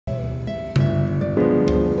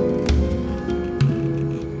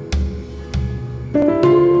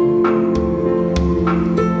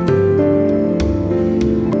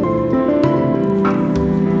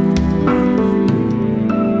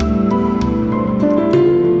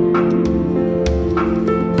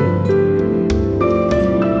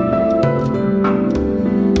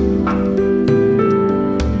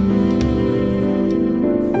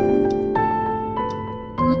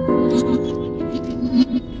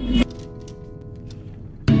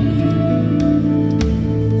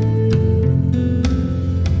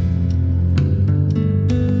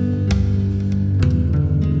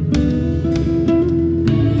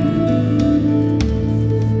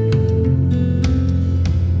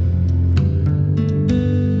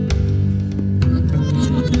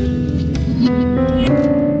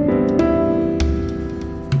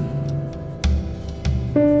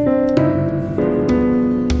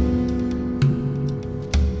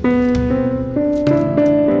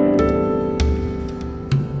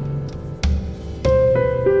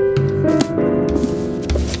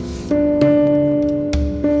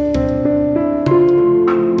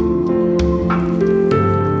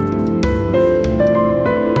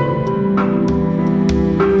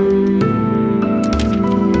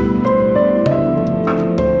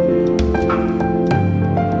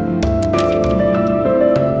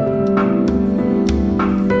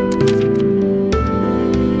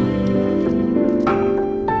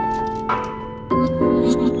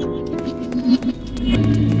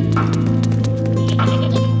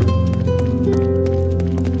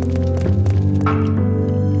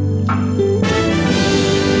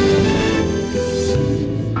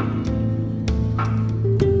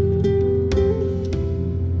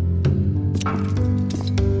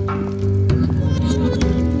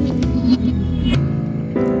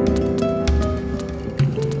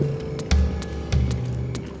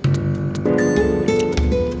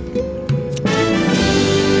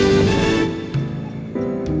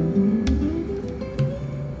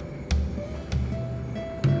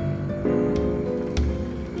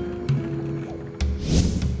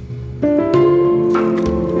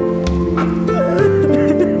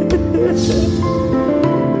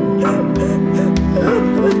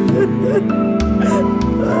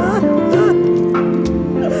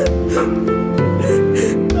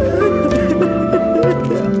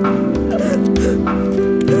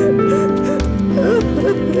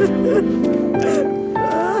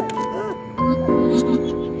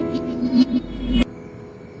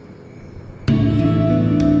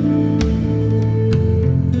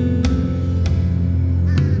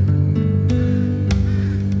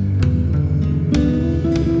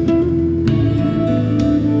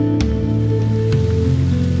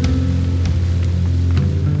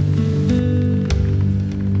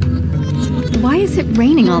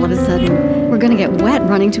all of a sudden? We're gonna get wet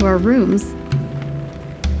running to our rooms.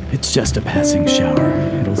 It's just a passing shower.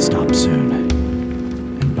 It'll stop soon.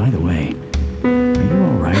 And by the way, are you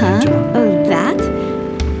alright, Angela? Oh, that?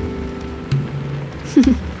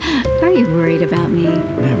 Are you worried about me?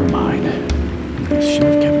 Never mind. I should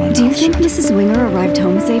have kept my mouth Do you think shut. Mrs. Winger arrived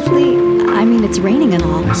home safely? I mean, it's raining and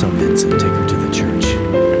all. I saw Vincent take her to the church.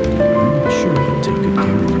 I'm sure he'll take good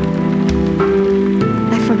care of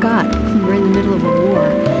her. I forgot. We're in the middle of a war.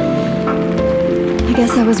 I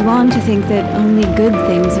guess I was wrong to think that only good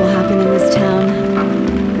things will happen in this town.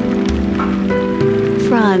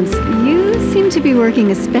 Franz, you seem to be working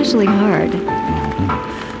especially hard.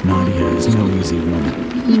 Nadia is no easy woman.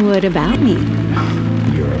 What about me?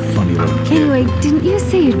 You're a funny little kid. Anyway, didn't you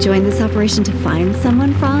say you joined this operation to find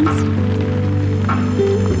someone, Franz?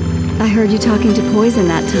 I heard you talking to Poison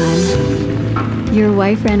that time. Your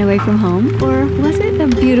wife ran away from home? Or was it a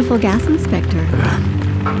beautiful gas inspector?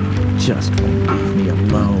 Just won't leave me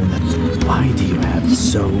alone. Why do you have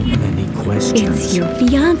so many questions? It's your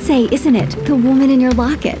fiancée, isn't it? The woman in your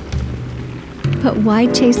locket. But why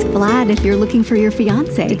chase Vlad if you're looking for your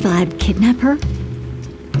fiancée? Did Vlad kidnap her?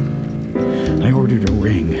 I ordered a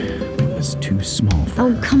ring. It was too small for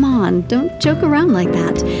Oh, her. come on. Don't joke around like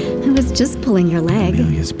that. I was just pulling your leg.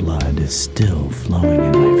 Amelia's blood is still flowing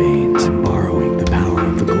in my veins. I'm borrowing the power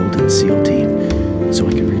of the Golden SEAL team so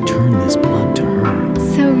I can return this blood to her.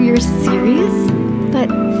 So you're serious? But,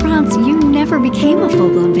 Franz, you never became a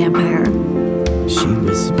full-blown vampire. She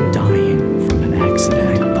was dying from an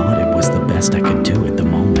accident. I thought it was the best I could do at the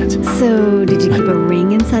moment. So, did you keep a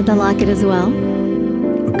ring inside the locket as well?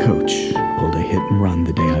 A coach pulled a hit and run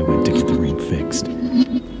the day I went to get the ring fixed.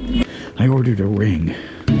 I ordered a ring.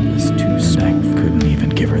 It was too small. I couldn't even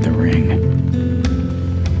give her the ring.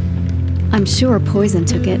 I'm sure Poison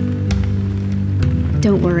took it.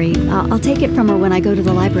 Don't worry, I'll take it from her when I go to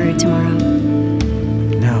the library tomorrow.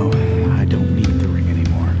 No, I don't need the ring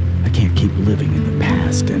anymore. I can't keep living in the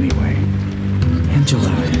past anyway. Angela,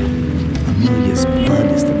 Amelia's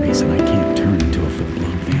blood is the reason I can't turn into a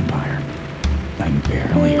full-blown vampire. I'm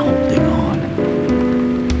barely holding on.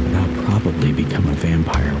 But I'll probably become a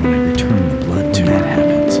vampire when I return the blood to her. When that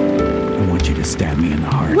happens, I want you to stab me in the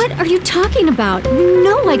heart. What are you talking about?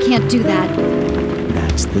 No, I can't do that.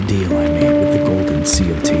 That's the deal I made with the Golden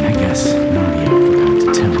SEAL team. I guess Nadia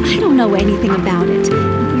forgot to tell you. I don't know anything about it.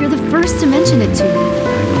 You're the first to mention it to me.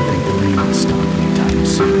 I don't think the ring will stop anytime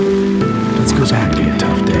soon. Let's go back to a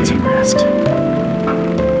tough day and rest.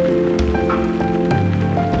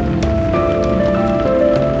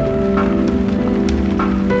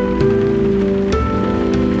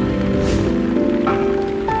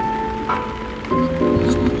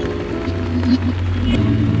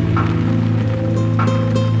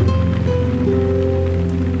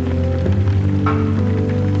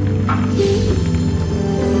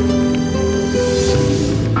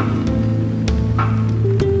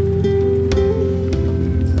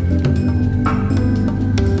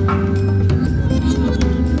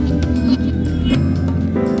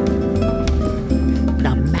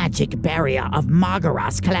 Barrier of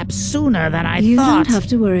Margaras collapsed sooner than I You thought. don't have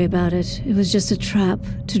to worry about it. It was just a trap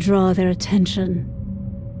to draw their attention.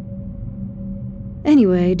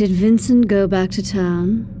 Anyway, did Vincent go back to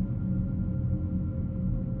town?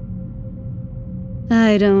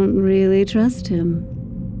 I don't really trust him.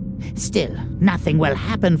 Still, nothing will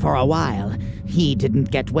happen for a while. He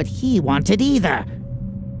didn't get what he wanted either.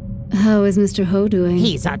 How is Mr. Ho doing?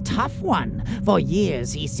 He's a tough one. For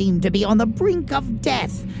years he seemed to be on the brink of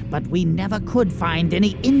death, but we never could find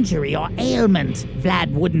any injury or ailment.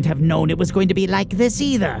 Vlad wouldn't have known it was going to be like this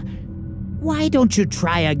either. Why don't you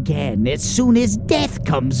try again as soon as death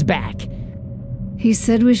comes back? He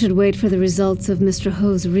said we should wait for the results of Mr.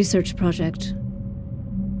 Ho's research project.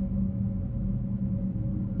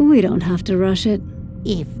 We don't have to rush it.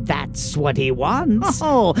 If that's what he wants.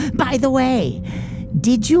 Oh, by the way,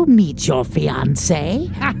 did you meet your fiancé?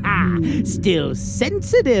 Still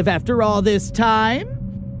sensitive after all this time?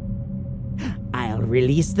 I'll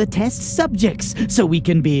release the test subjects so we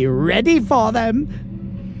can be ready for them.